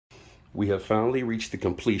We have finally reached the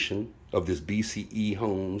completion of this BCE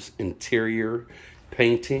Homes interior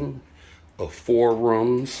painting of 4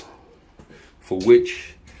 rooms, for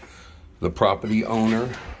which the property owner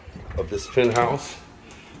of this penthouse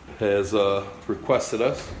has requested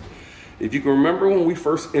us. If you can remember, when we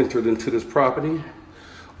first entered into this property,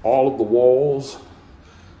 all of the walls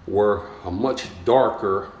were a much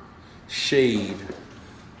darker shade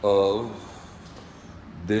of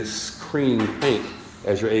this cream paint,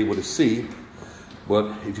 as you're able to see. But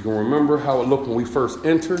if you can remember how it looked when we first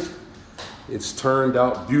entered, it's turned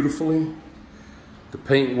out beautifully. The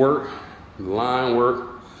paint work, the line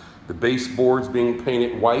work, the baseboards being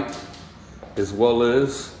painted white, as well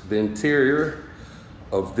as the interior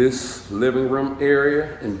of this living room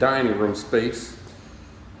area and dining room space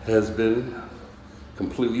has been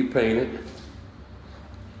completely painted.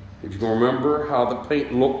 If you can remember how the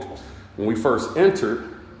paint looked when we first entered,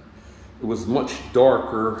 it was much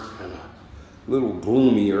darker and a little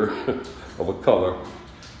gloomier of a color.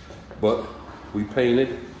 But we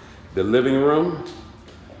painted the living room,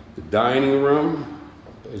 the dining room,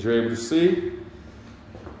 as you're able to see.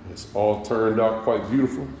 It's all turned out quite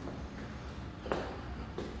beautiful.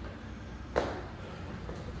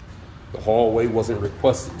 The hallway wasn't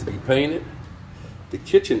requested to be painted. The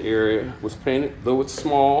kitchen area was painted, though it's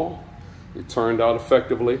small. It turned out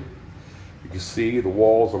effectively. You can see the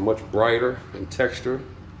walls are much brighter in texture.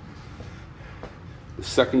 The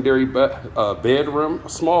secondary bedroom, a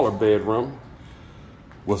smaller bedroom,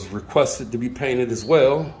 was requested to be painted as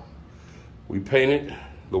well. We painted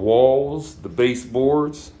the walls, the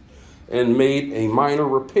baseboards, and made a minor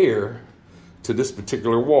repair to this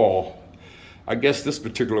particular wall. I guess this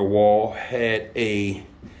particular wall had a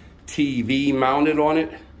TV mounted on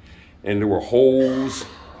it, and there were holes.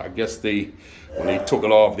 I guess when they took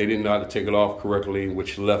it off, they didn't know how to take it off correctly,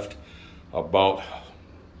 which left about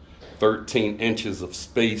 13 inches of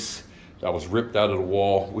space that was ripped out of the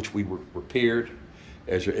wall, which we repaired.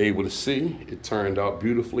 As you're able to see, it turned out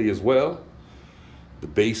beautifully as well. The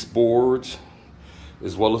baseboards,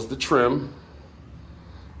 as well as the trim.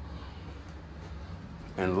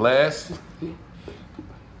 And last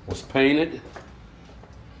was painted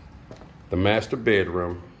the master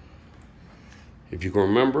bedroom. If you can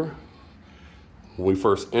remember, when we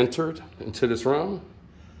first entered into this room,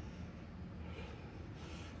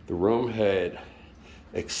 the room had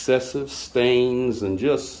excessive stains and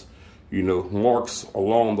just, you know, marks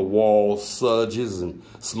along the walls, smudges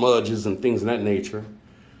and things of that nature.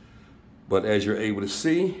 But as you're able to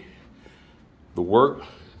see,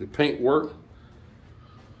 the paint work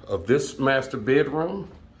of this master bedroom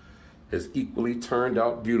has equally turned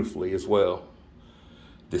out beautifully as well.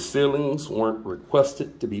 The ceilings weren't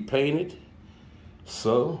requested to be painted,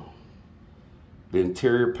 so the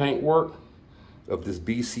interior paint work of this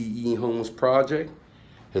BCE Homes project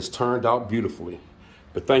has turned out beautifully.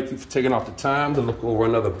 But thank you for taking off the time to look over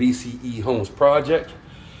another BCE Homes project.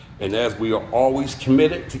 And as we are always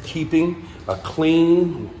committed to keeping a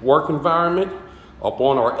clean work environment up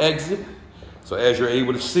on our exit, so as you're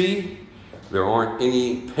able to see, there aren't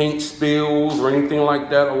any paint spills or anything like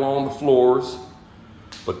that along the floors.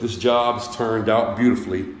 But this job has turned out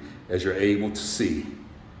beautifully, as you're able to see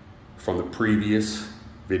from the previous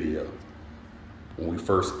video when we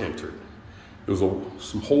first entered. There was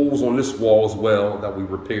some holes on this wall as well that we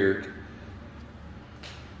repaired.